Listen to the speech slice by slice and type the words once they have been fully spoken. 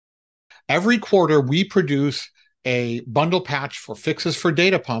Every quarter, we produce a bundle patch for fixes for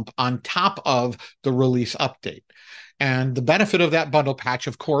Data Pump on top of the release update. And the benefit of that bundle patch,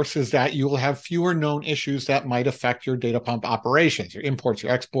 of course, is that you will have fewer known issues that might affect your Data Pump operations, your imports,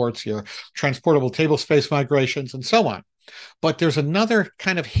 your exports, your transportable table space migrations, and so on. But there's another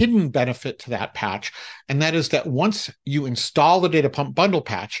kind of hidden benefit to that patch, and that is that once you install the Data Pump bundle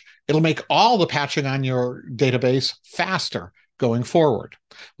patch, it'll make all the patching on your database faster going forward.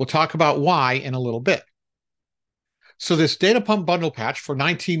 We'll talk about why in a little bit. So this Data Pump bundle patch for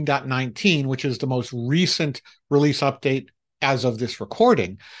 19.19, which is the most recent release update as of this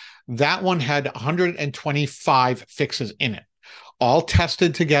recording, that one had 125 fixes in it, all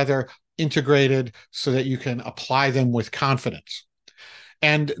tested together, integrated so that you can apply them with confidence.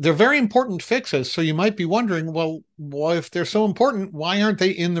 And they're very important fixes. So you might be wondering, well, if they're so important, why aren't they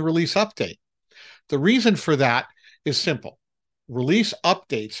in the release update? The reason for that is simple. Release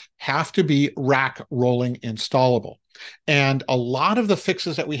updates have to be rack rolling installable. And a lot of the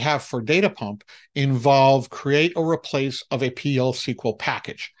fixes that we have for Data Pump involve create or replace of a PL SQL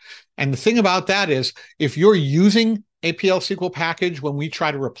package. And the thing about that is, if you're using a PL SQL package when we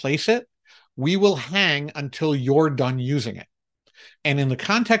try to replace it, we will hang until you're done using it. And in the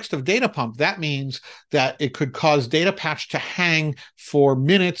context of Data Pump, that means that it could cause Data Patch to hang for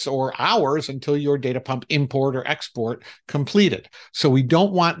minutes or hours until your Data Pump import or export completed. So we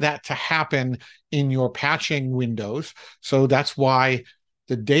don't want that to happen in your patching windows. So that's why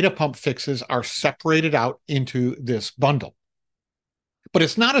the Data Pump fixes are separated out into this bundle. But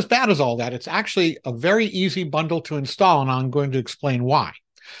it's not as bad as all that. It's actually a very easy bundle to install, and I'm going to explain why.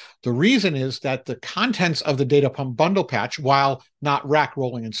 The reason is that the contents of the Data Pump bundle patch, while not rack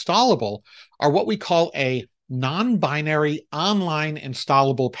rolling installable, are what we call a non-binary online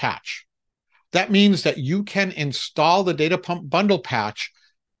installable patch. That means that you can install the Data Pump bundle patch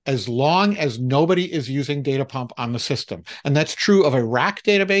as long as nobody is using Data Pump on the system. And that's true of a rack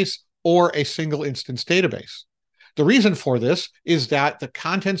database or a single instance database. The reason for this is that the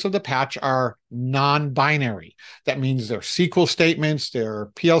contents of the patch are non-binary. That means they're SQL statements, they're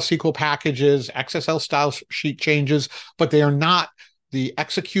PL SQL packages, XSL style sheet changes, but they are not the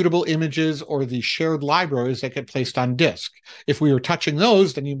executable images or the shared libraries that get placed on disk. If we were touching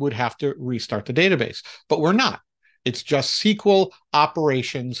those, then you would have to restart the database. But we're not. It's just SQL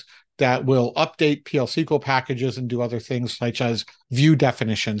operations that will update PL SQL packages and do other things such as view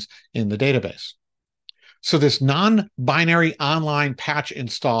definitions in the database. So this non-binary online patch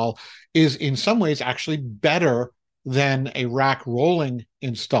install is in some ways actually better than a rack rolling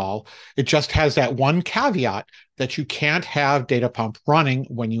install. It just has that one caveat that you can't have Data Pump running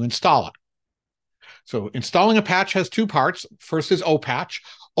when you install it. So installing a patch has two parts. First is OPatch.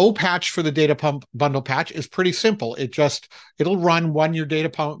 OPatch for the Data Pump bundle patch is pretty simple. It'll run when your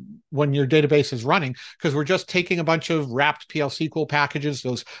database is running, because we're just taking a bunch of wrapped PL SQL packages,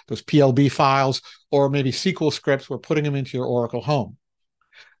 those PLB files, or maybe SQL scripts. We're putting them into your Oracle home.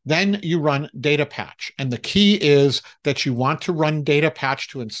 Then you run Data Patch. And the key is that you want to run Data Patch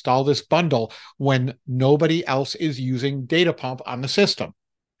to install this bundle when nobody else is using Data Pump on the system.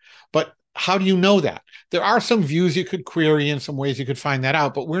 But how do you know that? There are some views you could query and some ways you could find that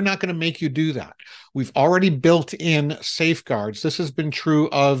out, but we're not going to make you do that. We've already built in safeguards. This has been true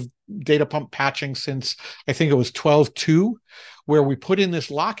of Data Pump patching since I think it was 12.2, where we put in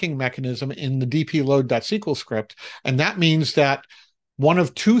this locking mechanism in the dpload.sql script. And that means that one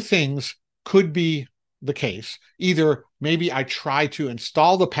of two things could be the case. Either maybe I try to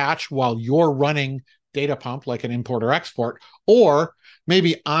install the patch while you're running Data Pump, like an import or export, or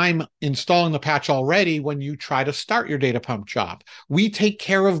maybe I'm installing the patch already when you try to start your Data Pump job. We take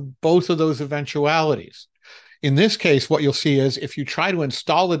care of both of those eventualities. In this case, what you'll see is if you try to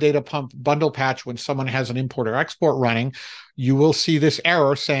install the Data Pump bundle patch when someone has an import or export running, you will see this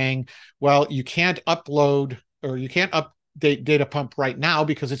error saying, well, you can't upload or you can't update Data Pump right now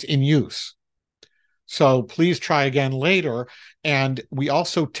because it's in use. So please try again later. And we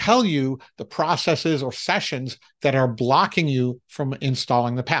also tell you the processes or sessions that are blocking you from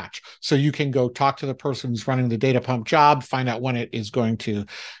installing the patch. So you can go talk to the person who's running the Data Pump job, find out when it is going to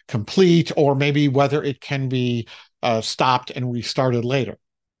complete, or maybe whether it can be stopped and restarted later.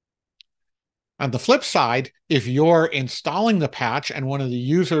 On the flip side, if you're installing the patch and one of the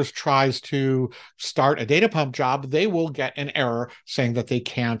users tries to start a Data Pump job, they will get an error saying that they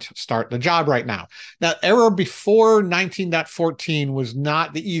can't start the job right now. Now, error before 19.14 was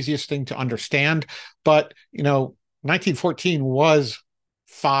not the easiest thing to understand, but 1914 was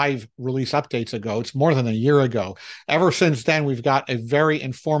 5 release updates ago. It's more than a year ago. Ever since then, we've got a very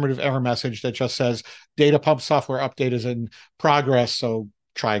informative error message that just says Data Pump software update is in progress, so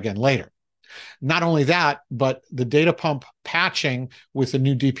try again later. Not only that, but the data pump patching with the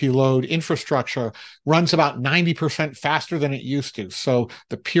new DP load infrastructure runs about 90% faster than it used to. So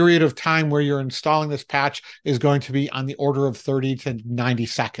the period of time where you're installing this patch is going to be on the order of 30 to 90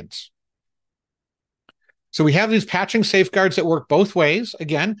 seconds. So we have these patching safeguards that work both ways.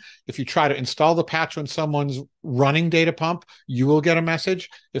 Again, if you try to install the patch when someone's running data pump, you will get a message.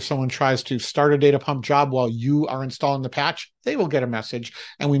 If someone tries to start a data pump job while you are installing the patch, they will get a message.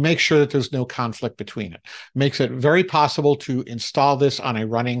 And we make sure that there's no conflict between it. Makes it very possible to install this on a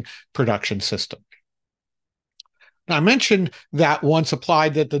running production system. Now, I mentioned that once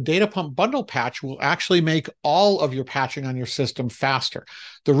applied that the data pump bundle patch will actually make all of your patching on your system faster.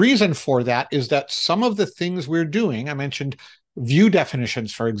 The reason for that is that some of the things we're doing, I mentioned view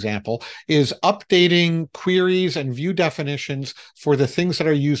definitions, for example, is updating queries and view definitions for the things that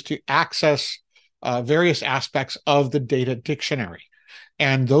are used to access various aspects of the data dictionary.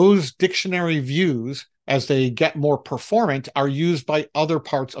 And those dictionary views, as they get more performant, are used by other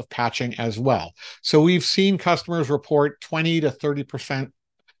parts of patching as well. So we've seen customers report 20 to 30%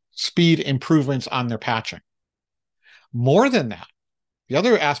 speed improvements on their patching. More than that, the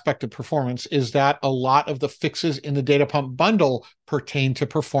other aspect of performance is that a lot of the fixes in the data pump bundle pertain to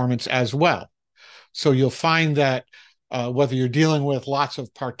performance as well. So you'll find that whether you're dealing with lots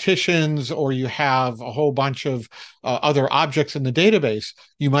of partitions or you have a whole bunch of other objects in the database,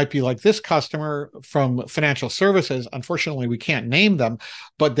 you might be like this customer from financial services. Unfortunately, we can't name them,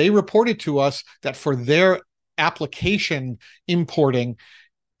 but they reported to us that for their application importing,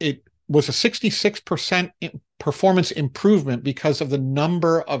 it was a 66% performance improvement because of the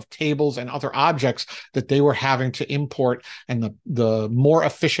number of tables and other objects that they were having to import and the more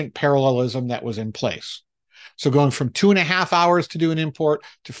efficient parallelism that was in place. So going from 2.5 hours to do an import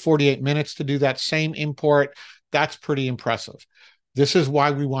to 48 minutes to do that same import, that's pretty impressive. This is why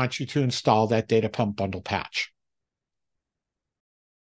we want you to install that data pump bundle patch.